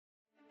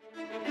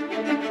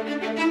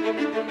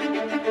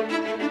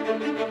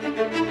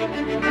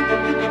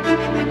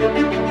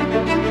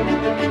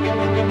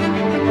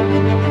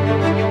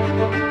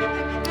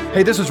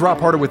Hey, this is Rob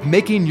Harder with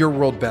Making Your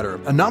World Better,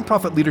 a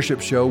nonprofit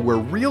leadership show where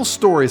real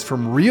stories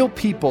from real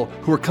people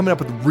who are coming up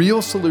with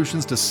real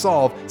solutions to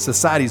solve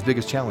society's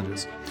biggest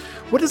challenges.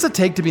 What does it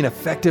take to be an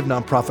effective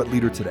nonprofit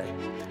leader today?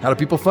 How do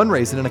people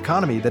fundraise in an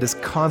economy that is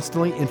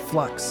constantly in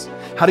flux?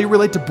 How do you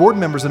relate to board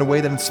members in a way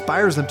that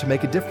inspires them to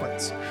make a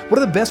difference? What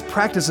are the best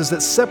practices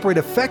that separate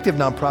effective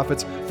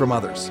nonprofits from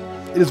others?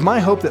 It is my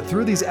hope that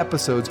through these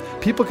episodes,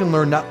 people can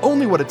learn not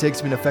only what it takes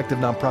to be an effective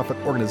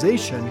nonprofit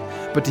organization,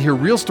 but to hear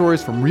real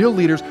stories from real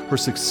leaders who are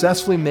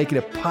successfully making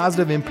a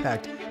positive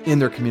impact in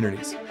their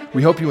communities.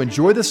 We hope you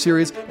enjoy this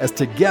series as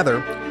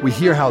together we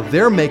hear how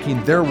they're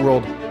making their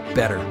world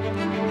better.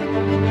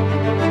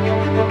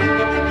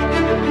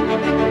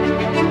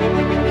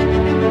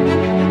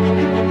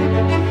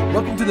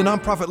 Welcome to the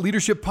Nonprofit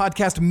Leadership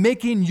Podcast,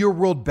 Making Your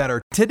World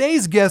Better.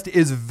 Today's guest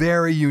is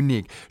very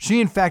unique.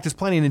 She, in fact, is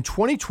planning in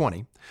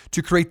 2020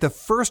 to create the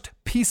first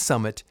peace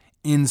summit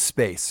in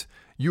space.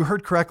 You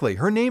heard correctly.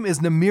 Her name is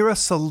Namira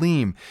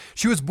Salim.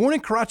 She was born in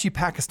Karachi,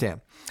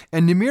 Pakistan.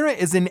 And Namira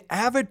is an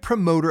avid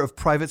promoter of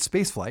private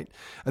spaceflight,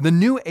 the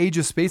new age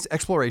of space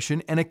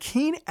exploration, and a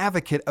keen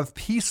advocate of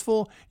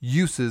peaceful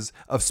uses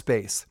of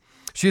space.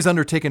 She has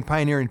undertaken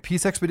pioneering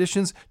peace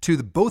expeditions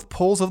to both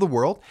poles of the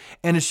world,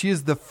 and she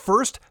is the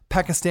first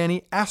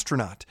Pakistani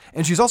astronaut.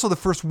 And she's also the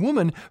first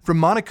woman from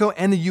Monaco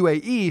and the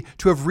UAE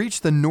to have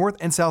reached the North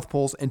and South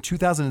Poles in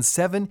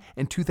 2007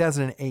 and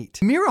 2008.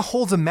 Namira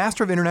holds a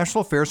Master of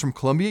International Affairs from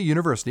Columbia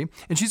University,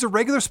 and she's a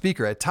regular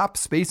speaker at top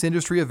space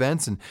industry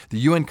events and the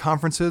UN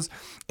conferences,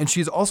 and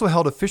she's also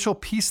held official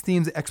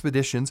peace-themed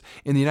expeditions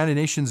in the United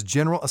Nations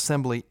General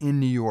Assembly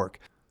in New York.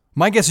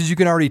 My guess is you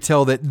can already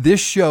tell that this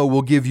show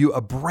will give you a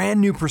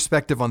brand new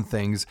perspective on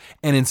things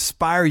and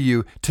inspire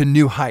you to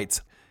new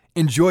heights.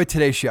 Enjoy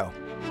today's show.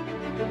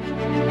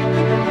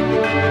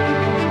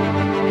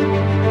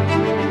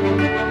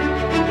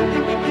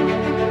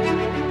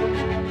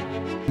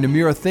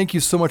 Namira, thank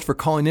you so much for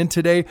calling in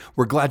today.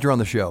 We're glad you're on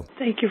the show.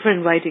 Thank you for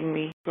inviting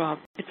me, Rob.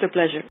 It's a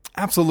pleasure.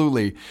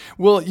 Absolutely.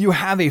 Well, you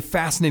have a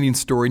fascinating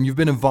story and you've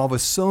been involved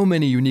with so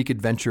many unique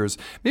adventures.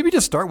 Maybe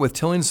just start with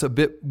telling us a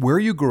bit where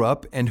you grew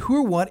up and who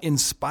or what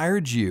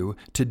inspired you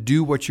to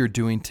do what you're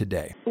doing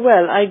today.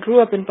 Well, I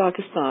grew up in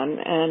Pakistan,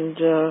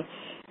 and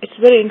it's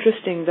very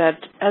interesting that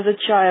as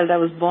a child I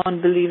was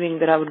born believing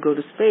that I would go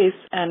to space,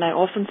 and I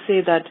often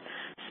say that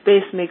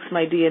space makes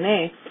my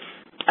DNA.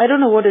 I don't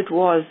know what it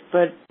was,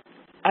 but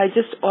I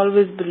just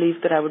always believed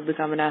that I would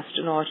become an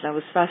astronaut, and I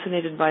was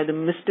fascinated by the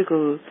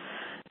mystical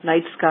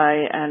night sky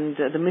and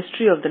the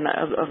mystery of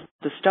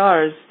the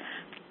stars.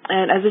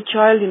 And as a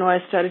child, I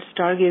started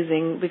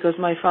stargazing because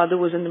my father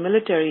was in the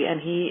military, and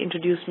he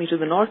introduced me to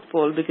the North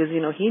Pole because,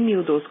 he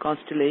knew those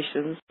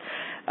constellations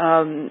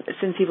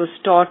since he was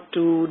taught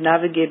to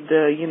navigate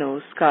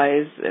the,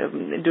 skies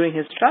during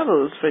his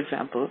travels, for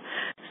example.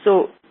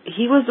 So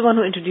he was the one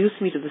who introduced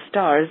me to the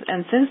stars,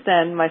 and since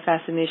then my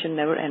fascination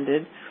never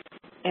ended.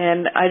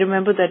 And I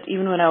remember that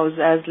even when I was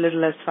as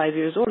little as 5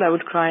 years old, I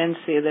would cry and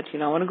say that,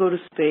 I want to go to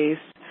space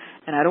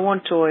and I don't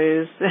want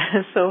toys.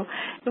 So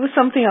it was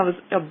something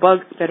a bug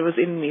that was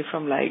in me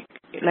from like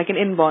an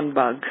inborn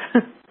bug.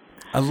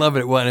 I love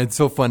it. Well, and it's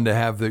so fun to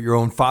have your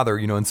own father,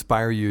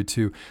 inspire you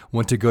to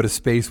want to go to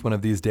space one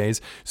of these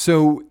days.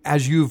 So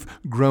as you've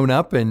grown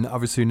up and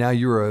obviously now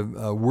you're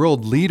a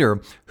world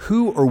leader,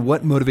 who or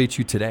what motivates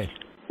you today?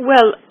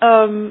 Well,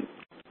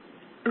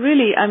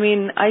 really,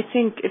 I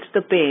think it's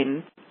the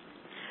pain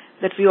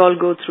that we all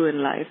go through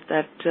in life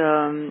that,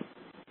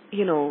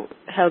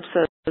 helps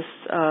us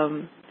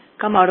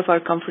come out of our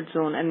comfort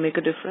zone and make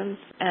a difference.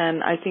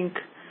 And I think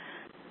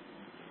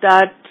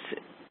that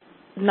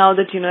now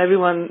that,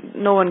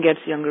 no one gets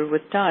younger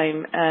with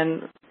time,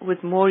 and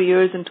with more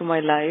years into my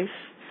life,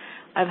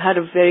 I've had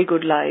a very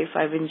good life.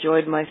 I've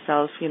enjoyed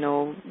myself,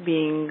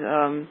 being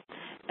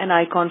an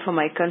icon for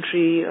my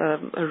country,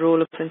 a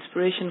role of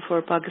inspiration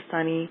for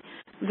Pakistani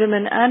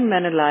women and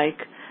men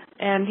alike.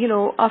 And,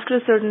 after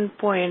a certain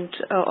point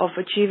of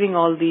achieving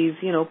all these,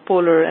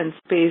 polar and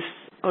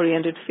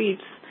space-oriented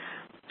feats,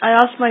 I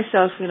asked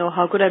myself,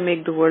 how could I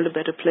make the world a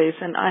better place?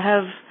 And I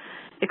have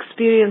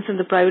experience in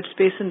the private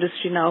space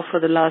industry now for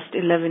the last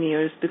 11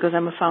 years because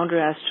I'm a founder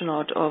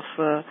astronaut of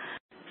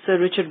Sir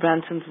Richard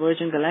Branson's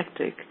Virgin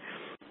Galactic.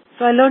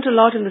 So I learned a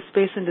lot in the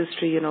space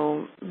industry,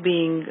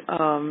 being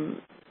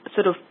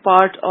sort of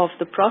part of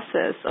the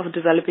process of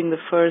developing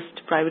the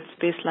first private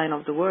space line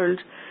of the world,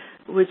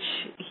 which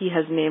he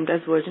has named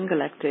as Virgin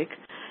Galactic.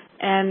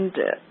 And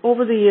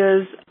over the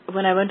years,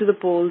 when I went to the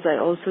poles, I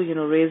also,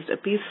 raised a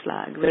peace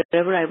flag.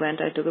 Wherever I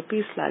went, I took a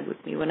peace flag with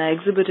me. When I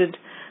exhibited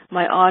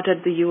my art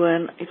at the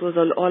UN, it was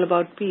all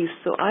about peace.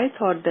 So I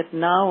thought that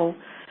now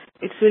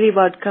it's really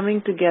about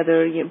coming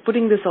together,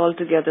 putting this all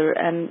together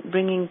and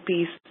bringing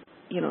peace,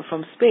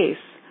 from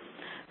space.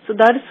 So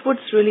that is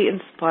what's really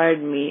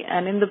inspired me.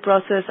 And in the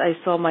process, I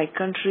saw my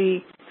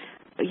country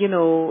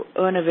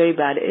earn a very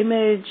bad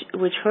image,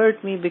 which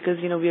hurt me because,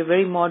 we are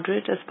very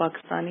moderate as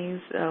Pakistanis.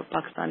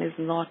 Pakistan is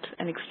not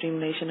an extreme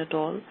nation at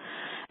all.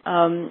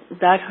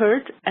 That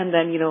hurt. And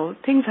then,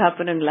 things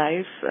happen in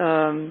life.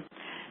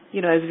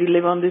 as we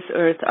live on this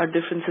earth, our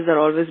differences are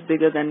always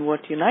bigger than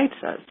what unites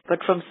us. But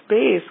from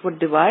space, what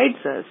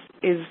divides us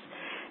is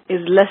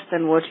less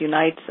than what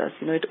unites us.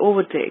 It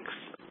overtakes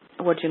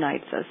what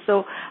unites us.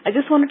 So I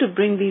just wanted to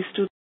bring these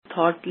two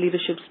thought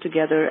leaderships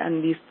together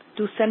and these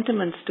two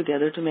sentiments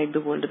together to make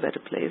the world a better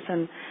place.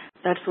 And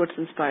that's what's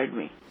inspired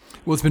me.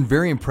 Well, it's been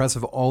very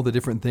impressive, all the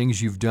different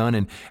things you've done.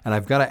 And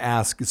I've got to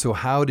ask, so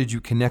how did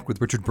you connect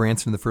with Richard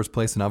Branson in the first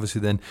place? And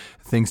obviously then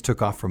things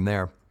took off from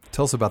there.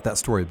 Tell us about that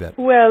story a bit.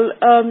 Well,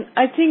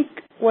 I think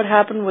what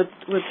happened with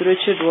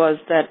Richard was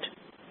that,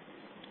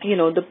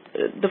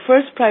 the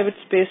first private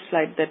space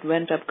flight that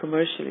went up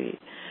commercially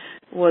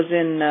was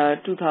in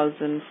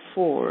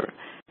 2004.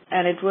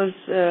 And it was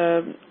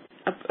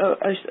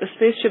a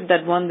spaceship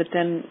that won the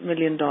 $10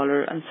 million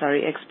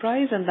Ansari X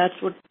Prize, and that's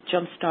what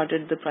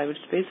jump-started the private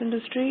space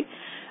industry.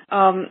 So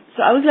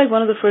I was like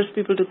one of the first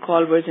people to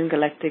call Virgin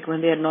Galactic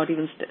when they had not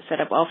even set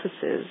up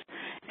offices.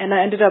 And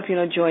I ended up,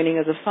 joining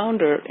as a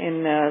founder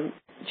in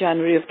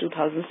January of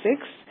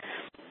 2006.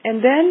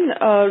 And then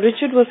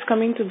Richard was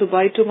coming to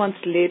Dubai 2 months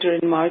later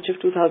in March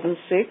of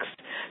 2006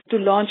 to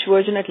launch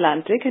Virgin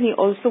Atlantic, and he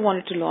also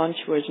wanted to launch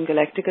Virgin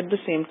Galactic at the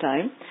same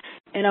time.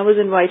 And I was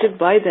invited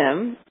by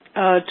them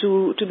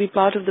to be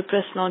part of the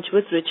press launch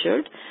with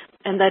Richard,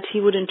 and that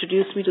he would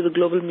introduce me to the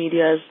global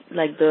media as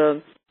like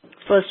the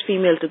first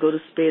female to go to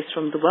space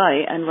from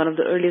Dubai and one of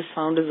the earliest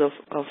founders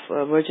of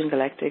Virgin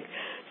Galactic.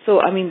 So,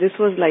 this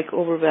was like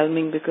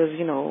overwhelming because,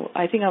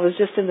 I think I was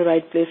just in the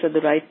right place at the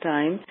right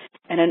time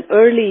and an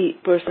early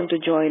person to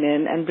join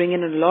in and bring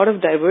in a lot of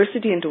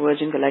diversity into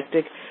Virgin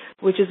Galactic,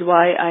 which is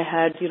why I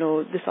had,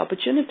 this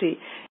opportunity.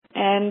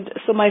 And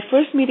so my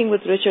first meeting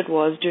with Richard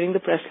was during the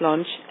press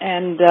launch,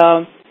 and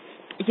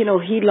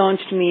he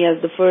launched me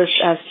as the first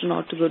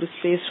astronaut to go to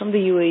space from the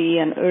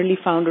UAE, an early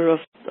founder of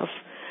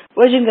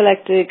Virgin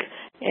Galactic.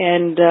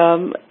 And,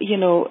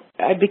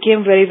 I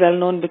became very well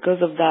known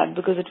because of that,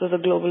 because it was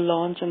a global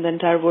launch and the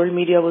entire world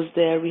media was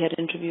there. We had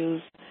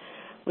interviews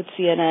with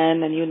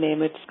CNN and you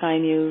name it, Sky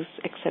News,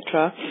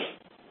 etc.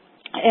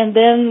 And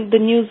then the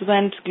news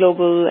went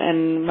global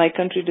and my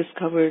country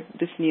discovered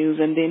this news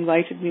and they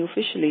invited me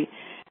officially.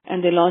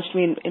 And they launched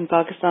me in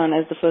Pakistan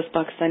as the first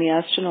Pakistani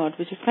astronaut,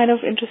 which is kind of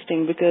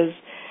interesting because,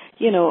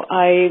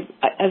 I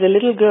as a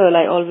little girl,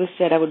 I always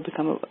said I would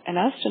become an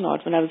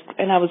astronaut when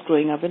I was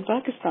growing up in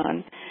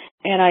Pakistan.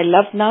 And I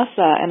loved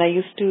NASA, and I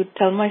used to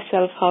tell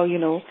myself how,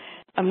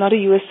 I'm not a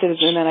U.S.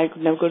 citizen and I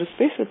could never go to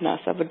space with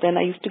NASA. But then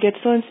I used to get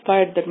so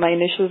inspired that my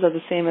initials are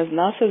the same as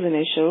NASA's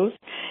initials.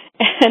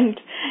 And,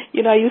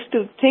 I used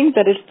to think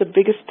that it's the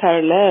biggest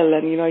parallel.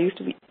 And, I used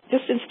to be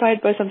just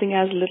inspired by something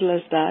as little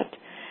as that.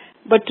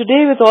 But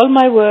today, with all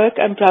my work,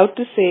 I'm proud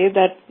to say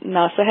that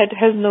NASA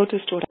has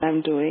noticed what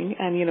I'm doing,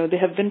 and, they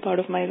have been part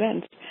of my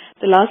events.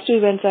 The last 2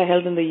 events I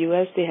held in the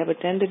U.S., they have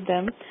attended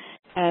them,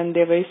 and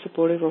they're very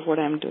supportive of what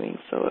I'm doing.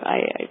 So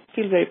I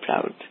feel very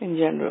proud in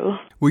general.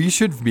 Well, you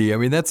should be.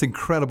 That's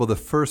incredible. The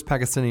first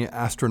Pakistani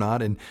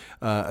astronaut, and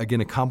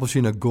again,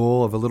 accomplishing a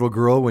goal of a little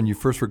girl when you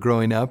first were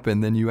growing up,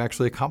 and then you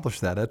actually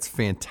accomplished that. That's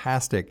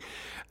fantastic.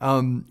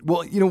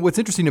 Well, what's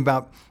interesting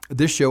about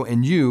this show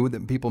and you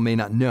that people may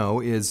not know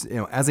is,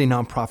 as a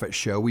nonprofit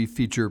show, we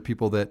feature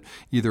people that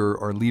either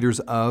are leaders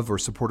of or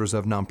supporters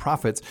of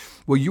nonprofits.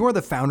 Well, you are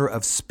the founder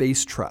of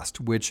Space Trust,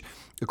 which,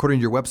 according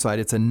to your website,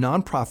 it's a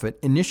nonprofit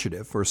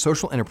initiative or a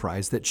social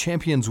enterprise that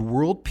champions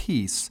world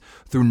peace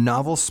through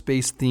novel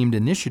space-themed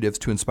initiatives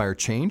to inspire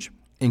change,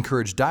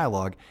 encourage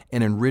dialogue,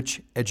 and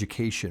enrich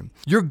education.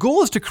 Your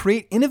goal is to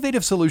create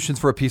innovative solutions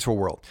for a peaceful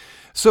world.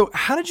 So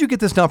how did you get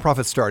this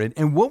nonprofit started,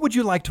 and what would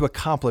you like to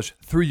accomplish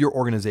through your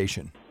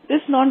organization?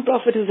 This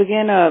nonprofit is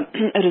again a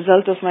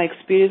result of my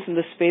experience in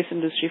the space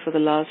industry for the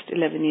last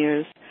 11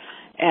 years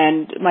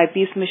and my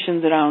peace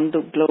missions around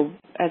the globe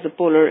as a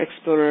polar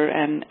explorer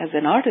and as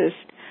an artist.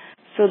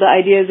 So the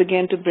idea is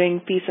again to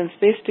bring peace and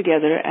space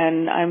together,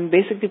 and I'm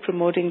basically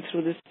promoting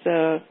through this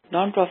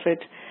nonprofit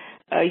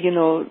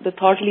the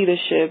thought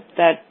leadership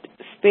that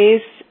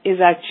space is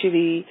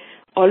actually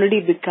already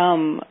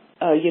become,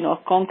 a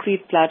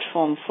concrete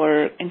platform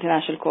for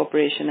international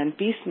cooperation and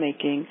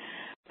peacemaking,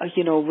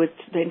 with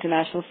the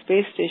International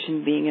Space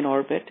Station being in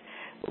orbit,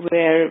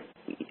 where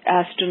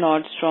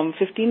astronauts from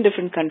 15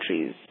 different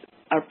countries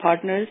are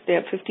partners. There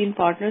are 15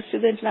 partners to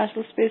the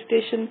International Space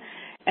Station,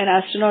 and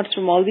astronauts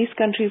from all these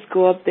countries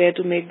go up there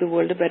to make the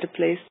world a better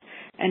place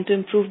and to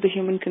improve the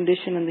human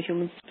condition and the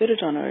human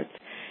spirit on Earth.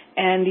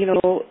 And,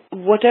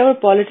 whatever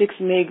politics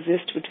may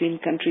exist between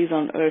countries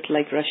on Earth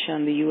like Russia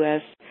and the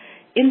U.S.,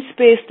 in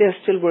space they're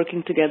still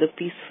working together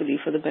peacefully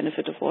for the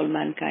benefit of all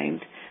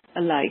mankind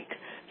alike.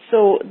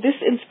 So this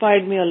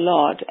inspired me a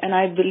lot, and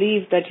I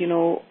believe that,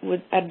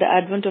 at the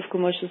advent of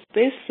commercial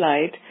space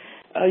flight,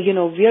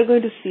 we are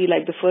going to see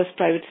like the first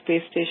private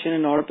space station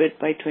in orbit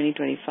by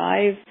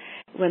 2025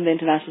 when the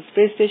International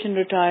Space Station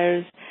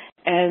retires.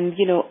 And,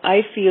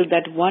 I feel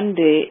that one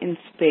day in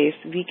space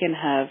we can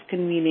have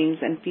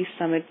convenings and peace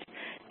summits.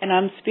 And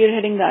I'm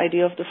spearheading the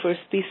idea of the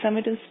first peace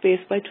summit in space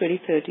by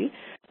 2030,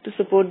 to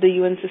support the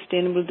UN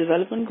Sustainable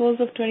Development Goals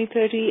of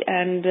 2030.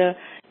 And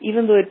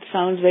even though it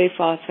sounds very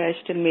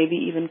far-fetched and maybe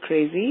even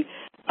crazy,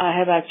 I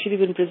have actually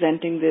been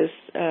presenting this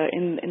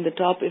in the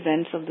top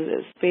events of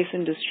the space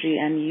industry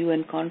and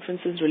UN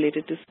conferences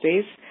related to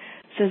space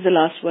since the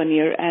last 1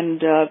 year.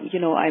 And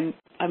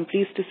I'm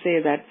pleased to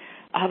say that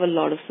I have a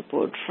lot of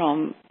support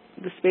from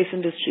the space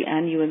industry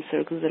and UN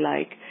circles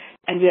alike.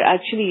 And we're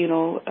actually,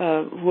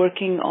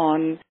 working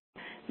on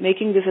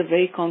making this a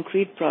very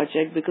concrete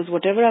project, because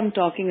whatever I'm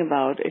talking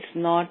about, it's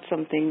not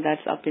something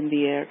that's up in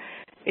the air.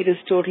 It is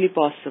totally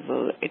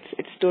possible.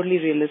 It's totally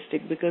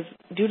realistic, because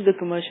due to the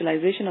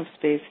commercialization of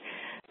space,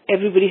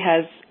 everybody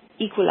has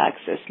equal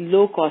access,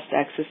 low-cost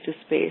access to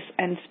space,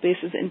 and space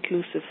is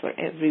inclusive for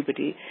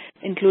everybody,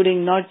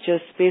 including not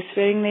just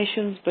spacefaring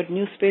nations, but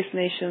new space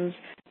nations,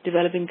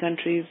 developing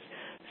countries.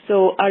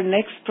 So our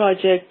next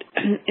project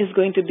is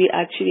going to be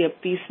actually a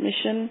peace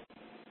mission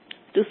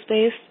to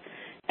space.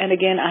 And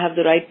again, I have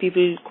the right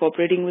people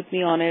cooperating with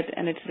me on it,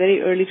 and it's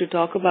very early to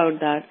talk about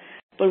that,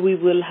 but we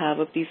will have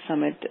a peace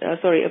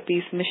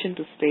mission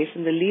to space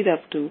in the lead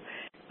up to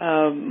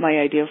my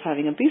idea of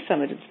having a peace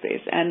summit in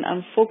space. And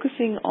I'm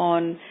focusing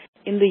on,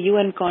 in the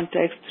UN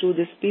context, through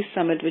this peace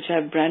summit, which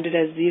I've branded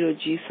as Zero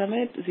G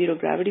Summit, Zero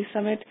Gravity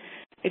Summit.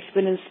 It's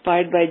been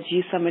inspired by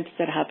G summits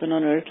that happen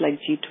on Earth, like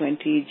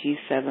G20,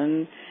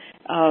 G7.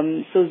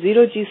 So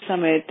Zero G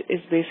Summit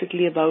is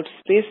basically about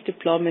space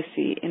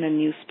diplomacy in a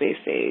new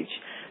space age.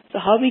 So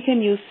how we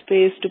can use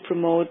space to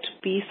promote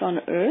peace on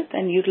Earth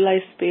and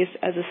utilize space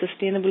as a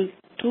sustainable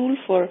tool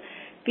for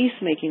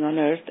peacemaking on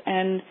Earth.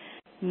 And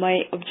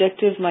my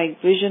objective, my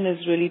vision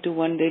is really to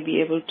one day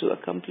be able to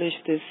accomplish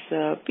this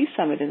peace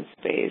summit in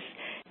space.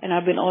 And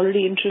I've been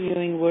already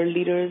interviewing world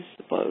leaders,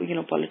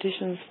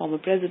 politicians, former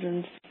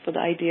presidents for the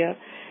idea,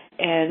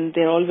 and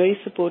they're all very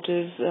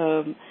supportive.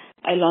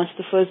 I launched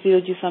the first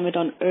Zero G Summit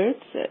on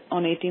Earth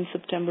on 18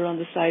 September on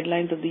the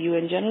sidelines of the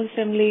UN General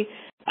Assembly.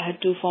 I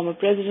had 2 former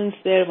presidents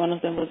there. One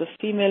of them was a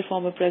female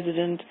former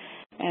president.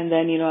 And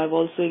then, I've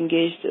also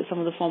engaged some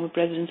of the former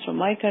presidents from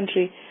my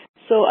country.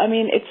 So,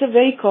 it's a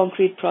very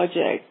concrete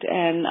project,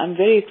 and I'm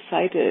very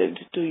excited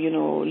to,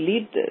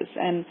 lead this.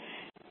 And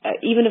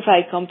even if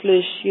I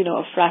accomplish,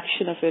 a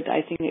fraction of it,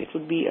 I think it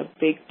would be a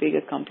big, big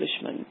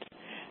accomplishment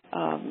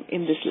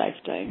in this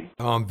lifetime.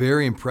 Oh, I'm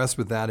very impressed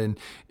with that. And,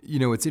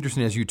 it's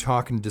interesting as you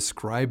talk and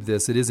describe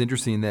this, it is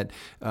interesting that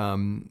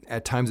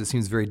at times it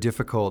seems very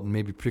difficult, and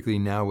maybe particularly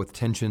now with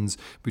tensions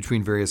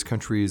between various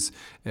countries,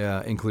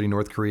 including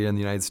North Korea and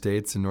the United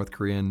States, and North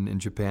Korea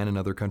and Japan and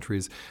other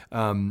countries.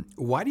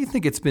 Why do you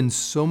think it's been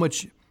so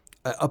much,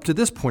 up to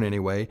this point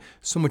anyway,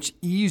 so much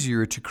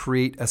easier to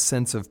create a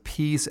sense of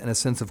peace and a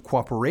sense of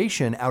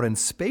cooperation out in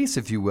space,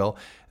 if you will,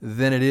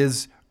 than it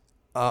is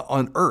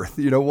on Earth?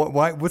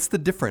 Why? What's the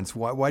difference?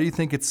 Why do you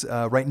think it's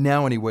right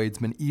now anyway? It's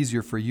been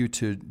easier for you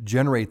to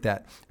generate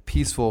that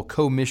peaceful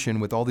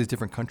co-mission with all these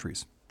different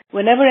countries.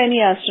 Whenever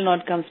any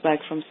astronaut comes back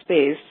from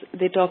space,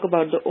 they talk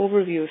about the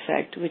overview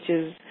effect, which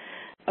is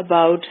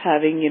about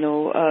having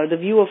the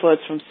view of Earth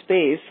from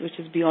space, which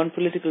is beyond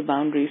political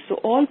boundaries. So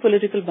all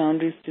political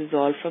boundaries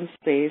dissolve from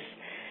space.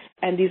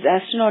 And these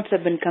astronauts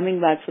have been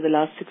coming back for the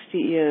last 60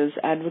 years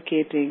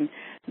advocating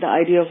the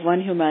idea of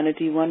one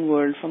humanity, one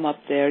world from up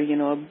there,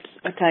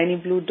 a tiny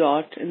blue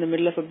dot in the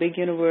middle of a big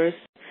universe,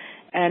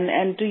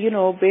 and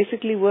to,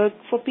 basically work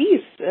for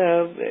peace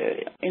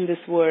in this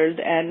world,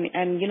 and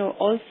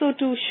also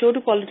to show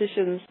to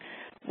politicians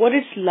what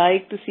it's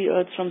like to see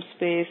Earth from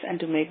space and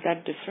to make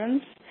that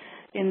difference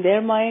in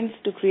their minds,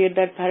 to create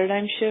that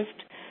paradigm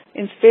shift.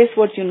 In space,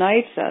 what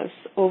unites us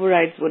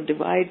overrides what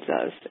divides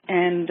us,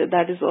 and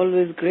that is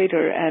always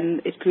greater,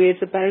 and it creates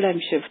a paradigm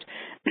shift.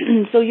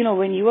 So,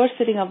 when you are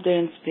sitting up there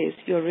in space,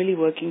 you're really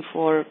working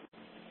for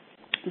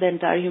the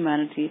entire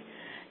humanity,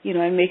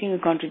 and making a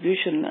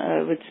contribution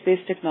with space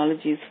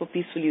technologies for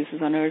peaceful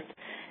uses on Earth.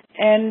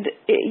 And,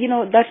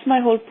 that's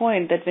my whole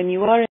point, that when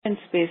you are in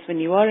space, when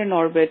you are in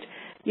orbit,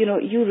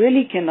 you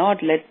really cannot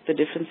let the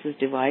differences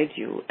divide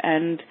you.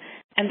 And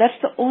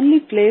that's the only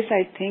place,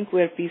 I think,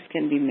 where peace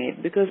can be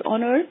made. Because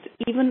on Earth,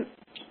 even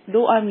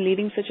though I'm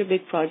leading such a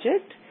big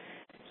project,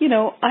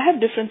 I have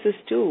differences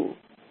too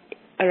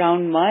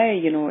around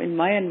in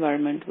my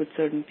environment with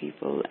certain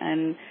people.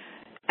 And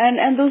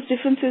those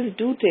differences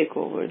do take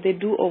over. They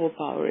do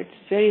overpower. It's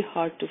very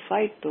hard to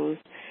fight those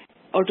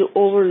or to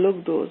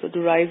overlook those or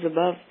to rise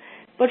above.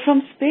 But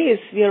from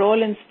space, we are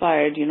all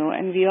inspired,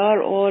 and we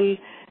are all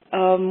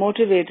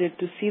motivated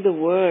to see the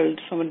world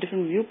from a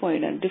different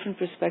viewpoint and different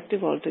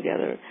perspective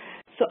altogether.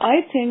 So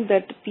I think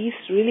that peace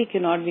really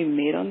cannot be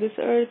made on this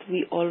earth.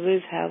 We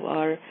always have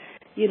our,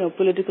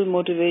 political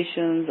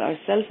motivations, our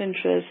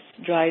self-interest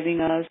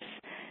driving us.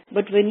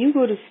 But when you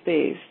go to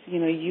space,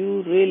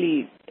 you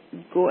really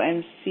go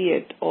and see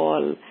it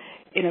all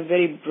in a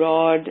very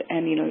broad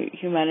and,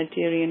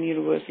 humanitarian,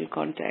 universal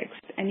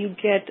context. And you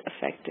get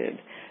affected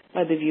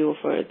by the view of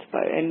Earth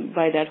and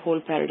by that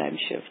whole paradigm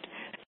shift.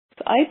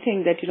 So I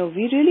think that,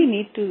 we really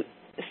need to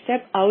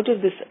step out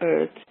of this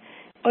earth,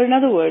 or in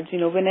other words,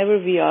 whenever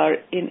we are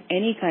in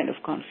any kind of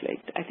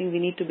conflict, I think we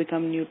need to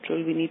become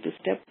neutral. We need to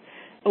step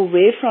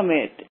away from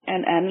it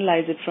and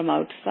analyze it from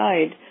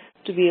outside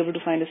to be able to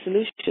find a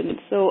solution.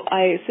 So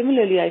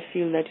similarly I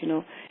feel that,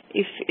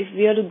 if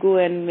we are to go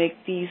and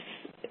make peace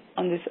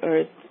on this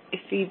earth, if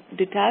we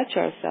detach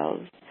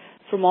ourselves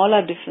from all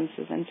our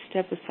differences and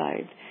step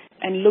aside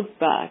and look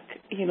back,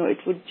 it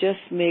would just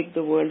make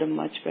the world a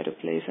much better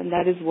place. And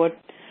that is what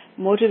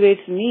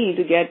motivates me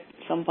to get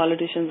some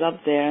politicians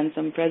up there and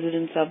some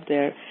presidents up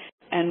there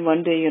and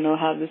one day,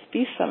 have this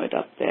peace summit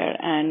up there.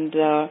 And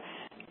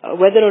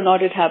whether or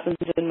not it happens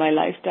in my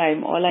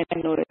lifetime, all I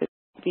know is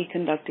be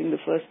conducting the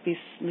first peace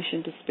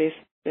mission to space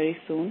very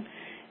soon.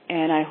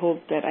 And I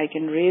hope that I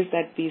can raise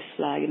that peace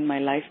flag in my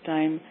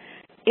lifetime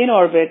in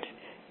orbit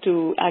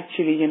to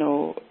actually,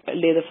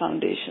 lay the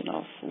foundation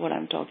of what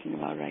I'm talking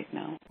about right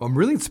now. Well, I'm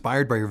really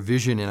inspired by your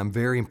vision, and I'm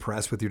very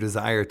impressed with your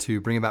desire to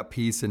bring about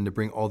peace and to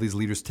bring all these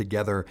leaders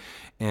together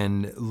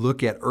and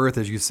look at Earth,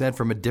 as you said,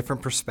 from a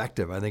different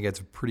perspective. I think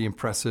it's pretty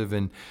impressive,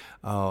 and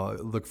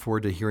look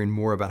forward to hearing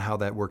more about how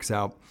that works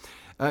out.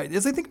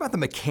 As I think about the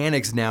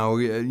mechanics now,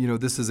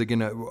 this is,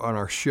 again, on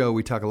our show,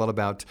 we talk a lot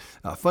about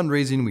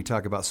fundraising, we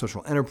talk about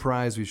social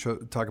enterprise, we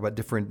talk about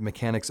different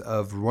mechanics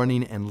of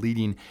running and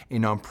leading a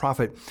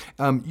nonprofit.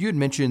 You had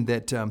mentioned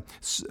that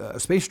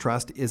Space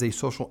Trust is a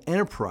social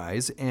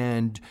enterprise,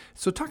 and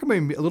so talk about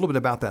a little bit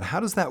about that. How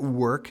does that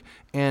work,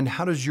 and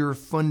how does your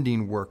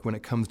funding work when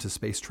it comes to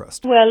Space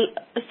Trust? Well,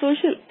 a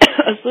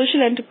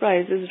social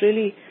enterprise is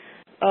really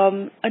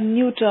a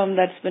new term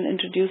that's been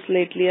introduced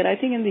lately, and I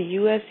think in the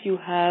U.S. you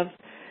have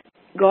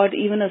got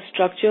even a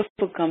structure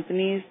for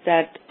companies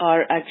that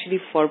are actually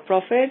for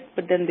profit,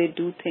 but then they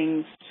do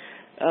things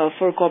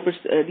for corporate,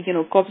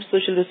 corporate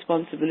social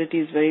responsibility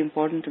is very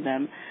important to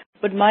them.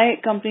 But my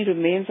company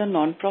remains a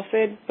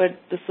non-profit, but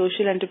the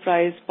social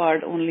enterprise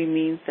part only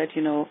means that,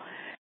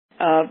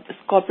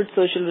 corporate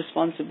social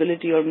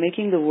responsibility or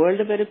making the world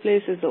a better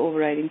place is the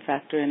overriding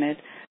factor in it.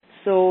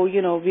 So,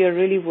 we are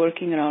really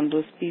working around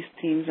those peace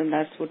themes, and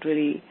that's what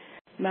really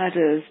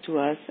matters to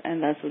us,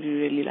 and that's what we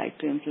really like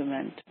to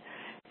implement.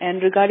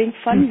 And regarding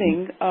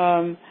funding,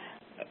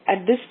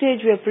 at this stage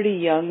we are pretty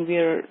young. We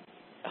are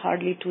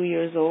hardly 2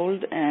 years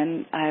old,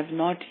 and I have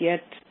not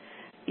yet,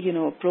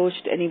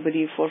 approached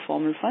anybody for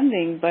formal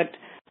funding, but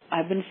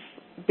I've been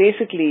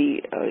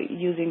basically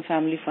using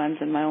family funds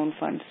and my own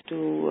funds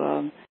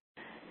to,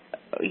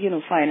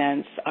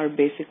 finance our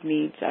basic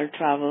needs, our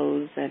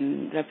travels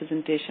and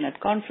representation at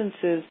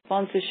conferences,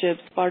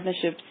 sponsorships,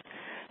 partnerships.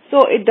 So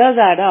it does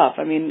add up.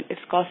 I mean,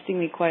 it's costing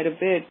me quite a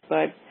bit,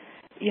 but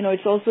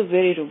it's also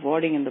very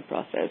rewarding in the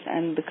process,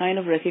 and the kind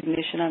of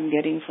recognition I'm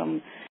getting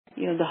from,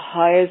 the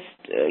highest,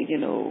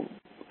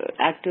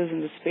 actors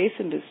in the space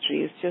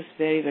industry is just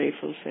very, very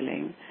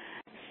fulfilling.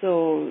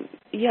 So,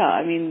 yeah,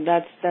 I mean,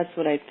 that's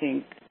what I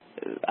think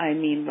I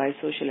mean by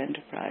social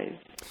enterprise.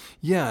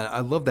 Yeah, I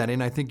love that.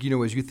 And I think,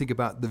 as you think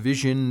about the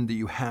vision that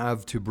you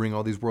have to bring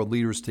all these world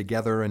leaders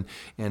together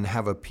and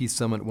have a peace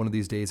summit one of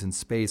these days in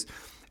space,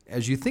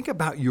 as you think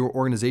about your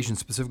organization,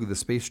 specifically the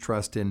Space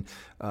Trust, and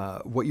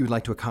what you would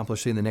like to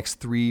accomplish, say, in the next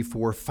 3,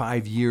 4,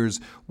 5 years,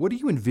 what do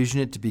you envision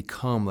it to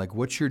become? Like,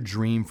 what's your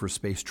dream for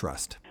Space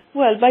Trust?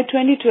 Well, by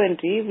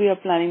 2020, we are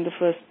planning the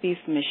first peace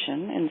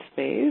mission in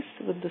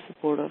space with the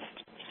support of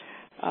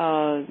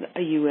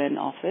a UN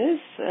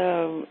office.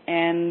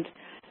 And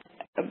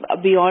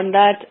beyond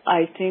that,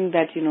 I think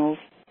that,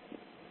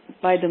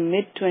 by the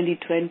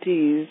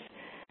mid-2020s,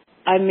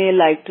 I may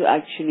like to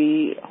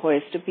actually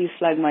hoist a peace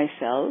flag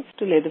myself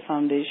to lay the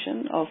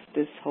foundation of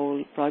this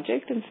whole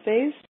project in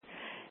space.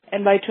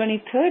 And by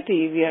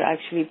 2030, we are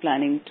actually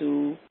planning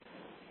to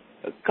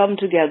come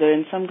together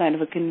in some kind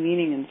of a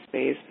convening in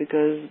space,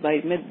 because by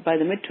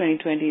the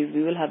mid-2020s,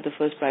 we will have the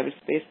first private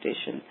space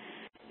station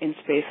in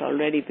space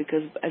already,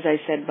 because, as I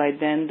said, by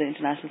then the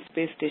International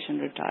Space Station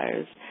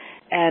retires.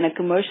 And a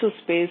commercial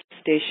space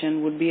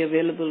station would be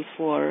available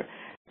for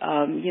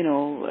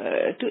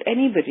to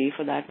anybody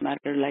for that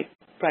matter, like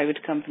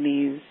private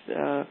companies,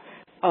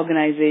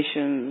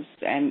 organizations,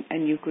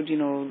 and you could,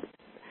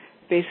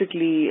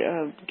 basically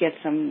get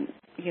some,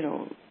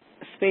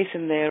 space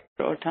in there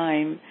or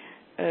time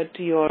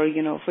to your,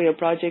 for your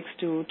projects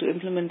to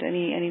implement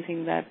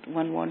anything that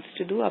one wants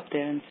to do up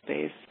there in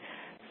space.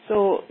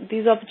 So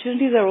these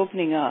opportunities are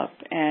opening up,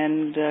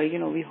 and,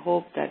 we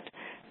hope that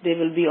they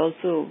will be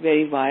also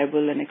very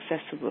viable and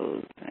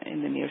accessible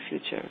in the near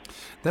future.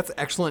 That's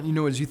excellent.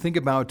 As you think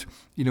about,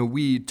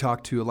 we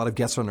talk to a lot of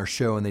guests on our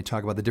show, and they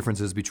talk about the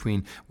differences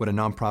between what a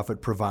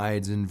nonprofit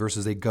provides and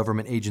versus a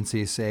government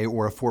agency, say,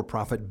 or a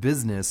for-profit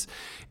business.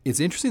 It's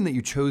interesting that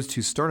you chose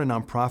to start a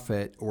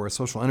nonprofit or a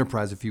social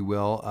enterprise, if you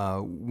will,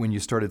 when you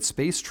started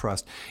Space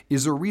Trust.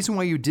 Is there a reason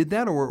why you did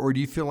that, or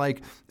do you feel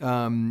like,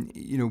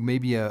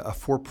 maybe a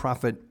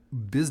for-profit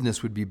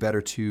business would be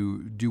better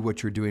to do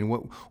what you're doing?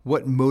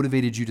 What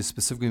motivated you to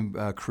specifically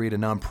create a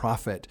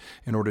nonprofit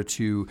in order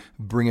to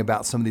bring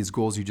about some of these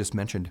goals you just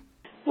mentioned?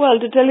 Well,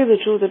 to tell you the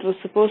truth, it was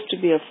supposed to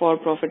be a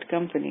for-profit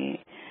company,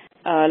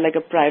 like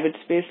a private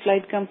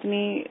spaceflight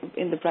company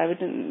in the private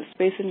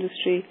space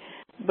industry.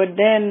 But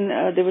then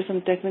there were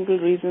some technical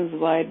reasons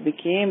why it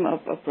became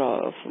a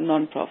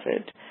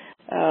non-profit.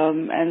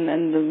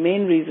 And the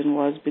main reason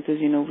was because,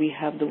 we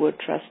have the word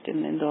trust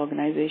in the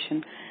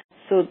organization.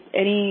 So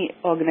any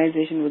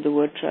organization with the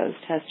word trust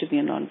has to be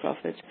a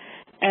nonprofit.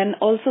 And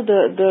also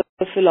the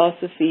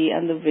philosophy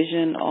and the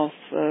vision of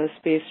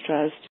Space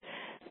Trust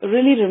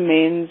really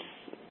remains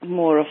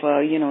more of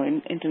a,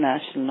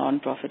 international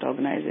nonprofit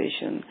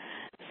organization.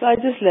 So I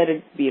just let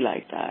it be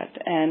like that.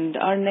 And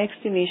our next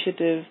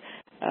initiative,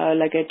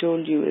 like I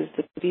told you, is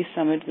the Peace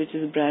Summit, which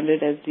is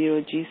branded as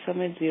Zero G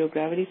Summit, Zero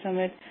Gravity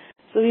Summit.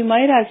 So we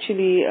might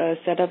actually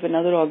set up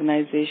another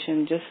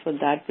organization just for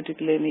that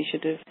particular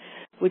initiative,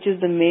 which is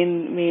the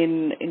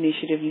main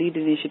initiative, lead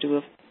initiative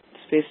of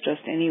Space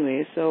Trust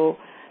anyway. So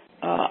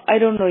I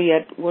don't know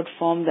yet what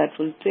form that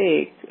will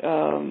take.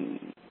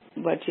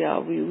 But yeah,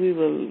 we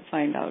will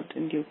find out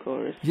in due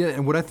course. Yeah,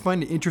 and what I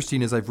find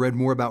interesting is I've read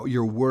more about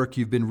your work.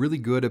 You've been really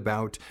good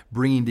about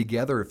bringing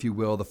together, if you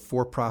will, the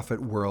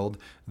for-profit world,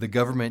 the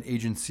government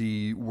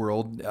agency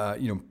world,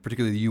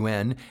 particularly the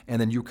UN,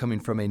 and then you coming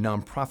from a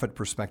nonprofit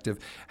perspective.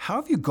 How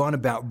have you gone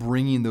about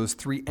bringing those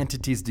three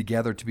entities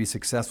together to be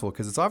successful?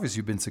 Because it's obvious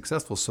you've been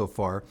successful so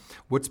far.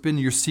 What's been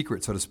your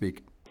secret, so to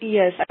speak?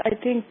 Yes, I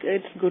think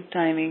it's good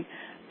timing.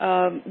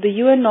 The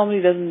UN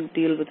normally doesn't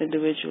deal with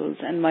individuals,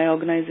 and my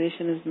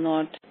organization is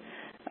not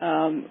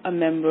a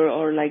member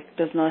or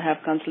does not have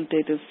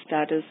consultative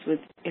status with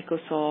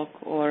ECOSOC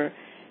or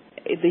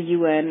the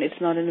UN. It's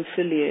not an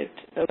affiliate.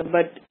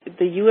 But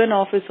the UN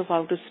Office of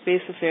Outer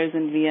Space Affairs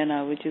in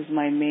Vienna, which is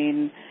my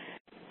main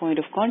point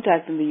of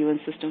contact in the UN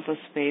system for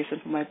space and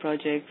for my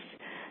projects,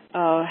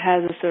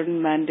 has a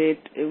certain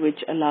mandate which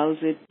allows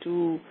it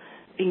to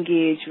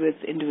engage with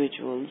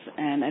individuals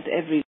and at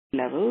every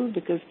level,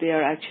 because they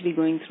are actually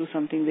going through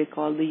something they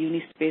call the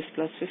Unispace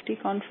Plus 50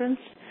 conference.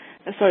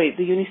 The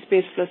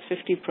Unispace Plus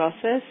 50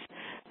 process,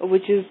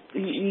 which is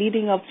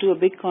leading up to a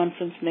big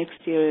conference next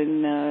year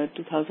in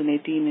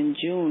 2018 in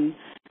June,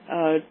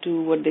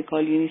 to what they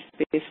call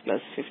Unispace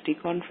Plus 50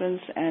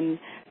 conference, and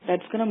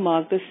that's going to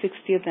mark the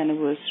 60th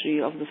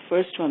anniversary of the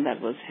first one that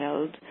was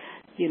held,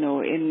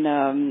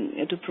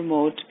 to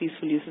promote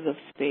peaceful uses of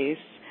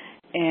space.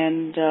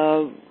 And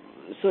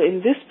so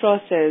in this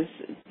process,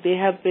 they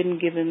have been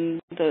given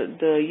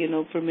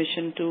the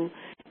permission to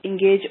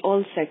engage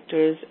all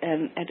sectors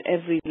and at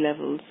every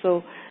level.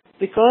 So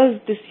because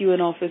this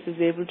UN office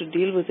is able to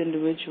deal with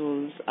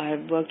individuals, I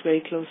have worked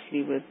very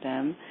closely with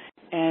them,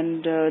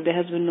 and there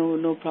has been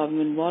no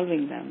problem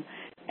involving them.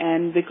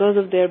 And because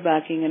of their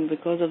backing and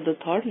because of the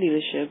thought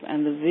leadership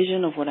and the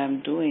vision of what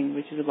I'm doing,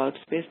 which is about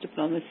space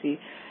diplomacy,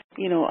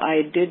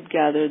 I did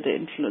gather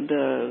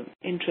the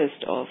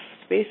interest of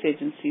space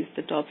agencies,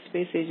 the top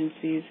space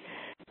agencies.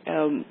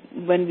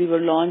 When we were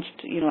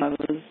launched, I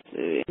was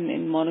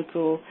in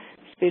Monaco.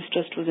 Space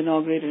Trust was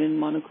inaugurated in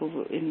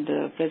Monaco in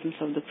the presence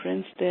of the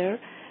Prince there,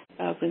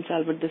 Prince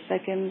Albert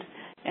II.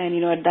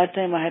 And, at that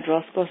time I had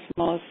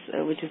Roscosmos,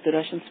 which is the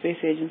Russian space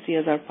agency,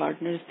 as our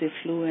partners. They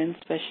flew in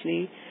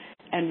specially,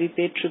 and we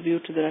paid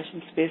tribute to the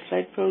Russian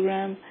spaceflight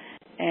program.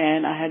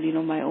 And I had,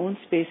 my own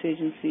space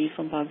agency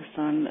from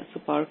Pakistan,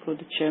 Suparco.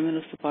 The chairman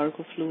of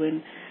Suparco flew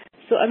in.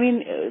 So,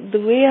 the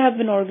way I have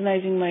been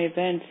organizing my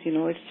events,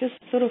 it's just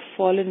sort of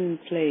fallen in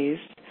place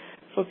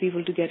for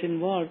people to get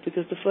involved,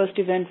 because the first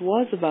event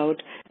was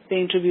about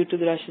paying tribute to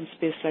the Russian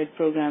spaceflight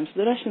program.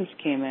 So the Russians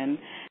came in.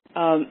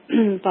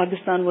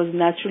 Pakistan was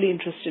naturally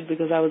interested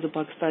because I was a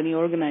Pakistani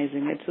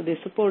organizing it, so they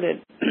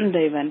supported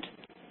the event.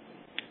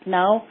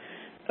 Now,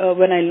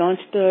 when I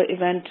launched the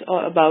event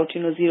about,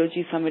 Zero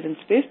G Summit and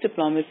Space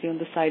Diplomacy on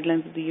the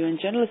sidelines of the UN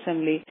General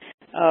Assembly,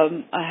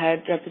 I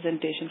had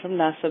representation from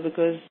NASA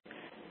because,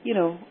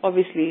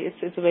 obviously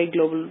it's a very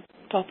global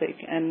topic,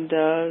 and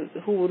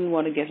who wouldn't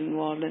want to get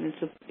involved? And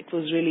it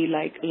was really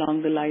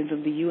along the lines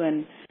of the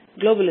UN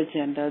global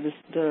agenda,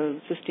 the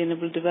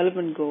Sustainable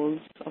Development Goals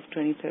of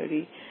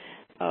 2030.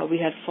 We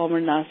had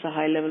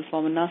high-level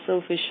former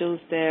NASA officials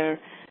there.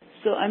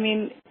 So,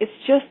 it's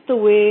just the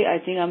way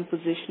I think I'm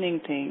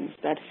positioning things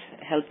that's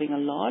helping a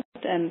lot,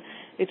 and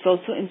it's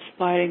also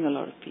inspiring a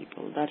lot of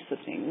people. That's the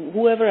thing.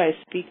 Whoever I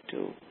speak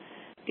to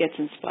gets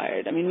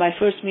inspired. My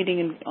first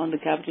meeting on the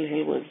Capitol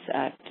Hill was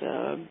at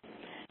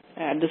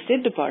the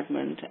State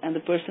Department, and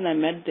the person I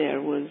met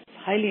there was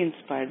highly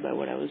inspired by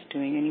what I was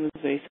doing, and he was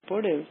very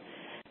supportive,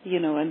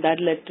 and that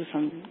led to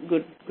some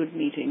good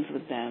meetings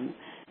with them.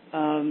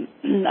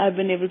 I've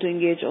been able to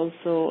engage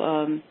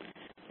also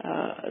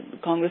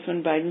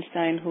Congressman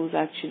Bridenstine, who's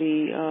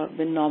actually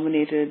been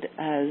nominated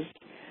as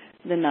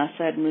the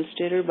NASA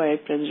administrator by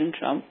President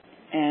Trump.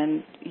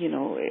 And,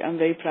 I'm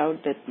very proud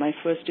that my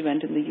first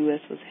event in the U.S.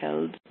 was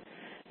held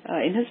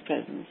in his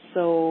presence.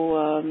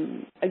 So,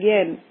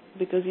 again,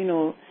 because,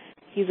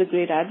 he's a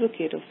great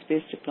advocate of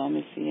space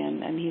diplomacy,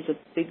 and he's a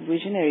big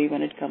visionary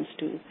when it comes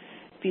to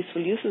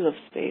peaceful uses of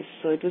space.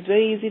 So it was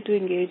very easy to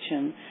engage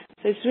him.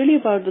 So it's really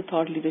about the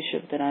thought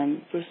leadership that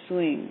I'm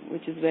pursuing,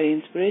 which is very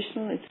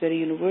inspirational, it's very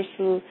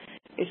universal,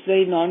 it's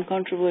very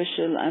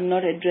non-controversial. I'm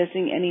not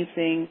addressing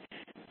anything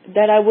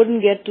that I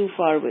wouldn't get too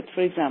far with.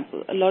 For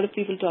example, a lot of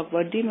people talk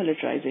about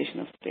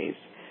demilitarization of space.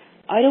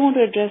 I don't want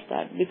to address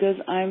that because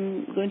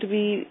I'm going to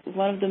be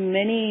one of the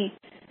many,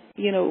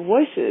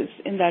 voices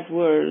in that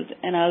world,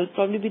 and I'll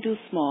probably be too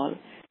small.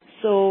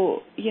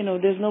 So,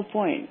 there's no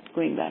point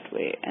going that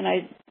way. And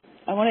I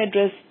want to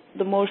address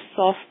the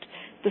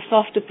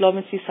soft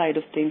diplomacy side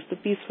of things, the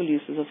peaceful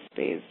uses of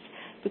space,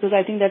 because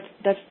I think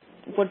that's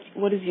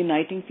what is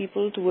uniting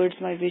people towards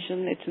my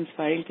vision. It's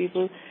inspiring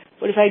people.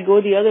 But if I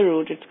go the other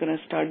route, it's going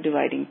to start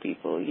dividing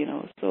people,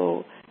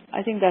 So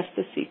I think that's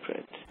the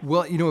secret.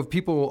 Well, if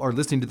people are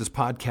listening to this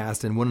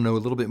podcast and want to know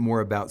a little bit more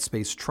about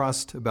Space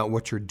Trust, about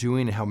what you're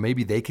doing and how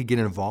maybe they could get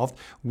involved,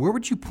 where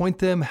would you point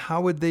them?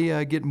 How would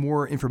they get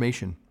more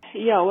information?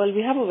 Yeah, well,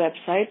 we have a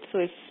website, so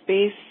it's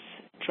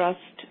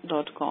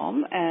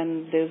spacetrust.com,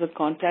 and there's a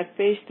contact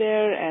page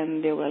there,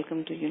 and they're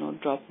welcome to,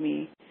 drop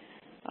me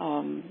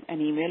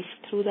an email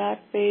through that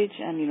page,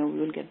 and we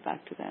will get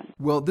back to them.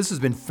 Well, this has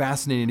been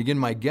fascinating. Again,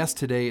 my guest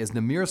today is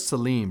Namira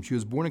Salim. She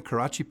was born in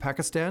Karachi,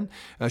 Pakistan.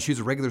 She's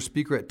a regular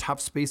speaker at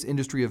top space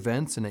industry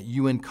events and at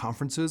UN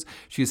conferences.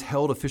 She has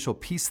held official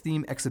peace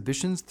theme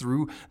exhibitions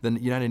through the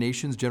United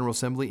Nations General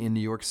Assembly in New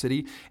York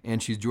City,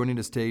 and she's joining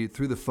us today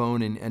through the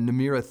phone. And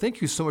Namira,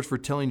 thank you so much for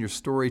telling your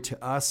story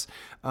to us.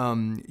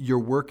 Your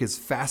work is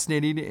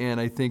fascinating, and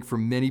I think for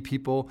many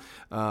people,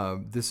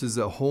 this is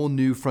a whole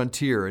new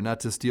frontier, and not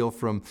to steal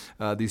from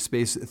these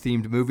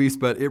space-themed movies,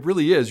 but it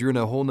really is. You're in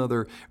a whole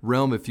nother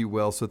realm, if you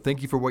will. So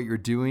thank you for what you're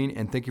doing,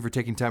 and thank you for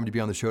taking time to be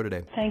on the show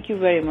today. Thank you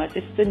very much.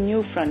 It's the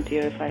new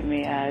frontier, if I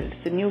may add.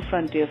 It's the new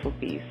frontier for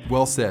peace.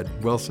 Well said.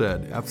 Well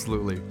said.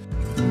 Absolutely.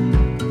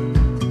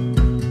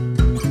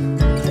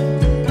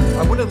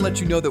 I wanted to let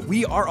you know that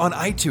we are on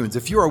iTunes.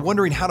 If you are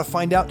wondering how to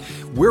find out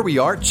where we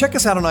are, check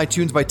us out on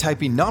iTunes by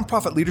typing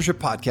Nonprofit Leadership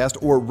Podcast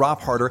or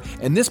Rob Harder,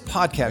 and this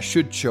podcast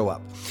should show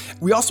up.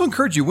 We also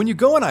encourage you, when you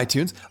go on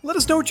iTunes, let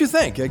us know what you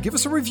think. Give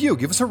us a review,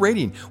 give us a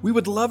rating. We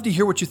would love to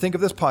hear what you think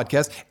of this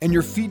podcast, and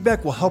your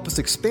feedback will help us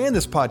expand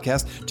this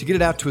podcast to get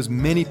it out to as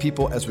many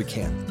people as we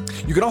can.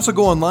 You can also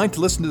go online to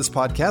listen to this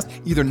podcast,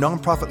 either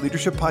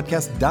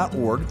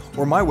nonprofitleadershippodcast.org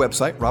or my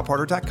website,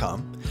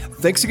 robharder.com.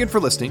 Thanks again for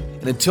listening,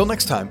 and until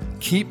next time,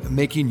 keep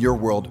making your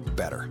world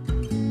better.